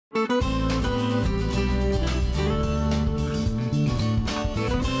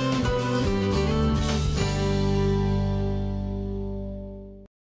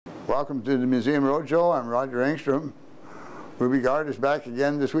Welcome to the Museum Roadshow. I'm Roger Engstrom. Ruby Gard is back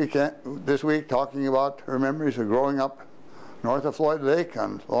again this week talking about her memories of growing up north of Floyd Lake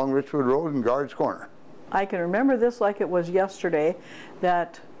on Long Richwood Road in Guard's Corner. I can remember this like it was yesterday,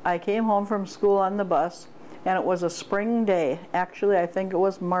 that I came home from school on the bus, and it was a spring day. Actually, I think it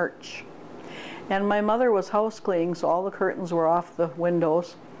was March. And my mother was house cleaning, so all the curtains were off the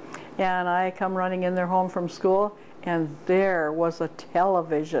windows. And I come running in there home from school, and there was a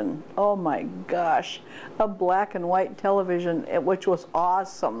television. Oh my gosh, a black and white television, which was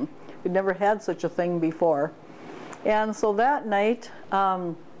awesome. We'd never had such a thing before. And so that night,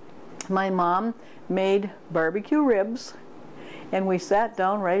 my mom made barbecue ribs, and we sat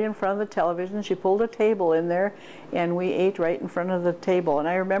down right in front of the television. She pulled a table in there, and we ate right in front of the table. And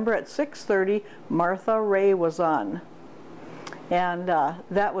I remember at 6:30, Martha Ray was on. And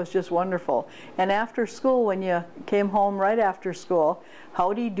that was just wonderful. And after school, when you came home right after school,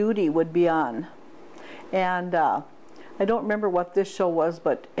 Howdy Doody would be on. And I don't remember what this show was,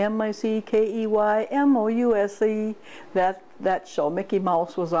 but M-I-C-K-E-Y-M-O-U-S-E, that show, Mickey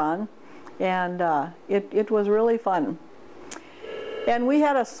Mouse was on. And it was really fun. And we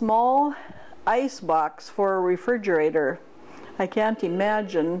had a small ice box for a refrigerator. I can't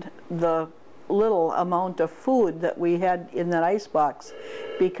imagine the little amount of food that we had in that ice box,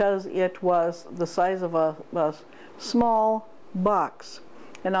 because it was the size of a small box,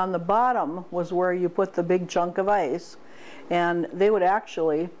 and on the bottom was where you put the big chunk of ice. And they would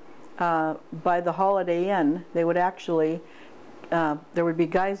actually by the Holiday Inn, they would actually there would be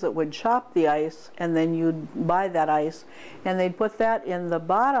guys that would chop the ice, and then you'd buy that ice, and they'd put that in the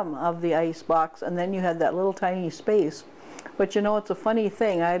bottom of the ice box, and then you had that little tiny space. But you know, it's a funny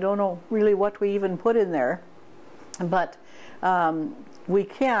thing. I don't know really what we even put in there. But we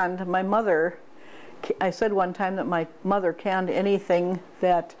canned, my mother, I said one time that my mother canned anything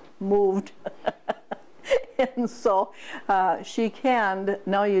that moved. And so she canned,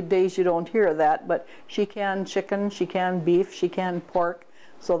 nowadays you don't hear that, but she canned chicken, she canned beef, she canned pork.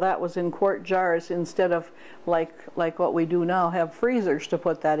 So that was in quart jars instead of like what we do now, have freezers to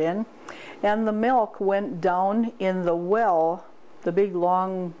put that in. And the milk went down in the well, the big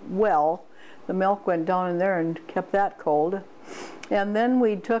long well. The milk went down in there and kept that cold. And then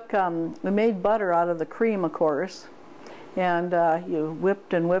we took, we made butter out of the cream, of course. And you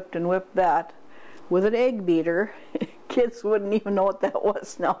whipped and whipped and whipped that with an egg beater. Kids wouldn't even know what that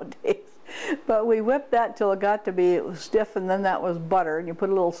was nowadays. But we whipped that till it got to be stiff, and then that was butter, and you put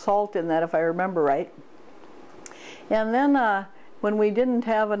a little salt in that, if I remember right. And then when we didn't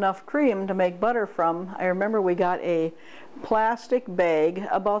have enough cream to make butter from, I remember we got a plastic bag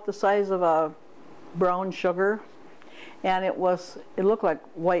about the size of a brown sugar, and it looked like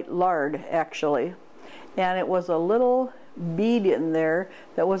white lard actually, and it was a little bead in there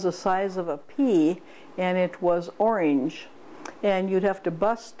that was the size of a pea, and it was orange. And you'd have to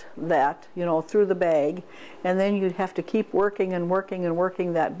bust that, you know, through the bag, and then you'd have to keep working and working and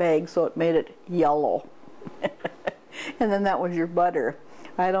working that bag so it made it yellow. And then that was your butter.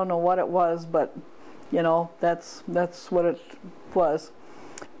 I don't know what it was, but you know, that's what it was.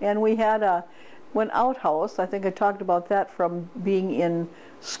 And we had an outhouse. I think I talked about that from being in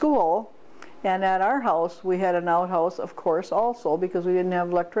school. And at our house we had an outhouse, of course, also, because we didn't have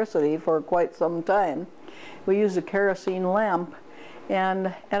electricity for quite some time. We used a kerosene lamp,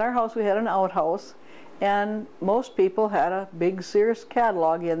 and at our house we had an outhouse, and most people had a big Sears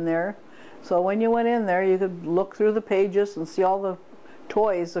catalog in there. So when you went in there, you could look through the pages and see all the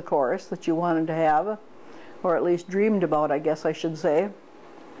toys, of course, that you wanted to have, or at least dreamed about, I guess I should say.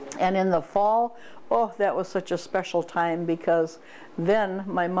 And in the fall, oh, that was such a special time, because then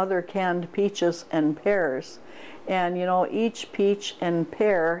my mother canned peaches and pears. And you know, each peach and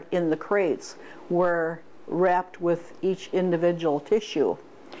pear in the crates were wrapped with each individual tissue.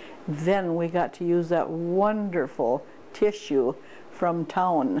 Then we got to use that wonderful tissue from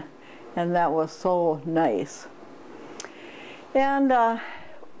town, and that was so nice. And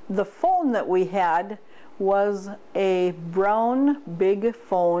the phone that we had was a brown big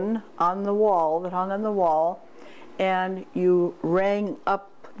phone on the wall, that hung on the wall, and you rang up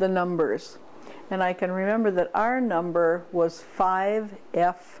the numbers. And I can remember that our number was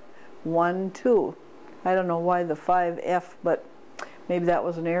 5F12. I don't know why the 5F, but maybe that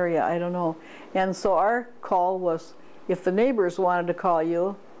was an area, I don't know. And so our call was, if the neighbors wanted to call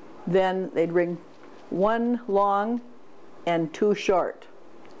you, then they'd ring 1 long and 2 short.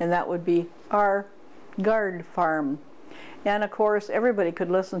 And that would be our Gard farm. And of course, everybody could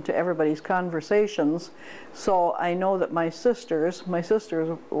listen to everybody's conversations. So I know that my sisters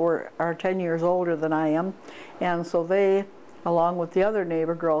are 10 years older than I am, and so they along with the other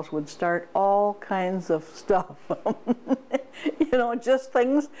neighbor girls, would start all kinds of stuff. You know, just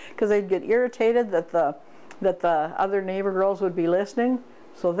things, because they'd get irritated that the other neighbor girls would be listening,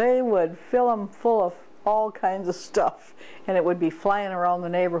 so they would fill them full of all kinds of stuff, and it would be flying around the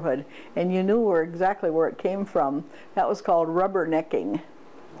neighborhood, and you knew exactly where it came from. That was called rubbernecking.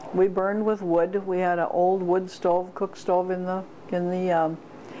 We burned with wood. We had an old wood stove, cook stove in the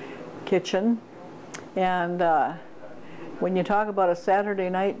kitchen, and when you talk about a Saturday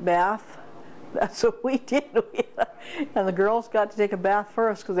night bath, that's what we did. And the girls got to take a bath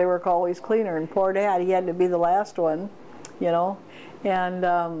first because they were always cleaner, and poor Dad, he had to be the last one, you know.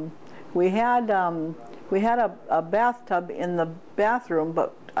 And we had a bathtub in the bathroom,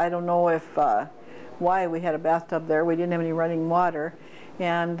 but I don't know if why we had a bathtub there. We didn't have any running water,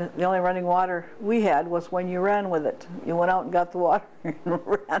 and the only running water we had was when you ran with it. You went out and got the water and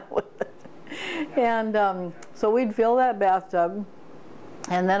ran with it. And so we'd fill that bathtub,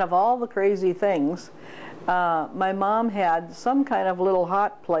 and then of all the crazy things, my mom had some kind of little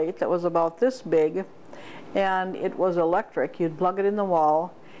hot plate that was about this big, and it was electric. You'd plug it in the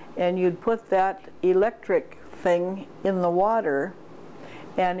wall, and you'd put that electric thing in the water,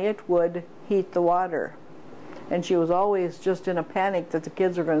 and it would heat the water. And she was always just in a panic that the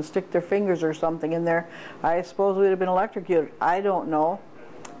kids were going to stick their fingers or something in there. I suppose we'd have been electrocuted. I don't know.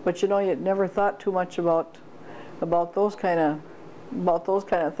 But you know, you never thought too much about those kind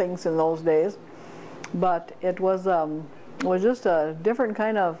of things in those days. But it was just a different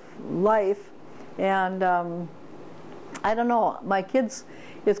kind of life, and I don't know. My kids,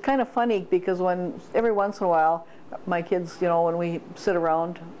 it's kind of funny because every once in a while, my kids, you know, when we sit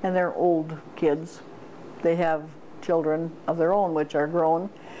around, and they're old kids, they have children of their own which are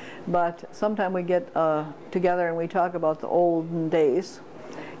grown, but sometimes we get together and we talk about the olden days.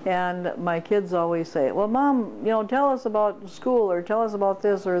 And my kids always say, well, Mom, you know, tell us about school, or tell us about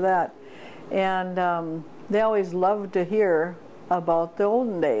this or that. And they always love to hear about the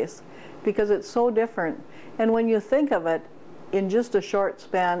olden days because it's so different. And when you think of it in just a short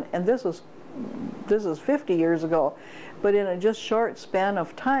span, and this is 50 years ago, but in a just short span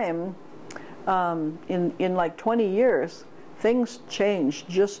of time, in like 20 years, things changed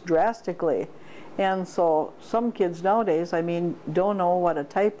just drastically. And so some kids nowadays, I mean, don't know what a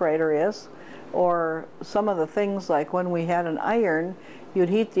typewriter is, or some of the things like when we had an iron, you'd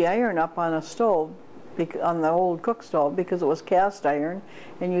heat the iron up on a stove, on the old cook stove, because it was cast iron,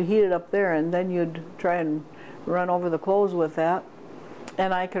 and you'd heat it up there, and then you'd try and run over the clothes with that.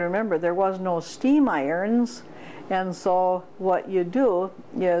 And I can remember there was no steam irons, and so what you'd do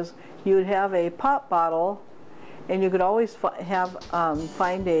is you'd have a pop bottle, and you could always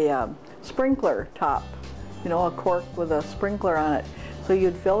find a sprinkler top, you know, a cork with a sprinkler on it. So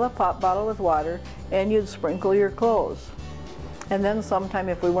you'd fill the pop bottle with water, and you'd sprinkle your clothes. And then sometime,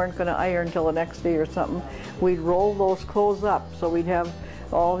 if we weren't going to iron till the next day or something, we'd roll those clothes up. So we'd have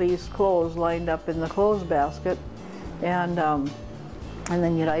all these clothes lined up in the clothes basket, and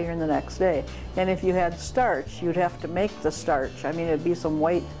then you'd iron the next day. And if you had starch, you'd have to make the starch. I mean, it'd be some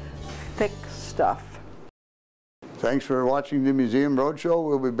white, thick stuff. Thanks for watching the Museum Roadshow.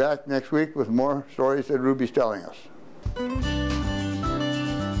 We'll be back next week with more stories that Ruby's telling us.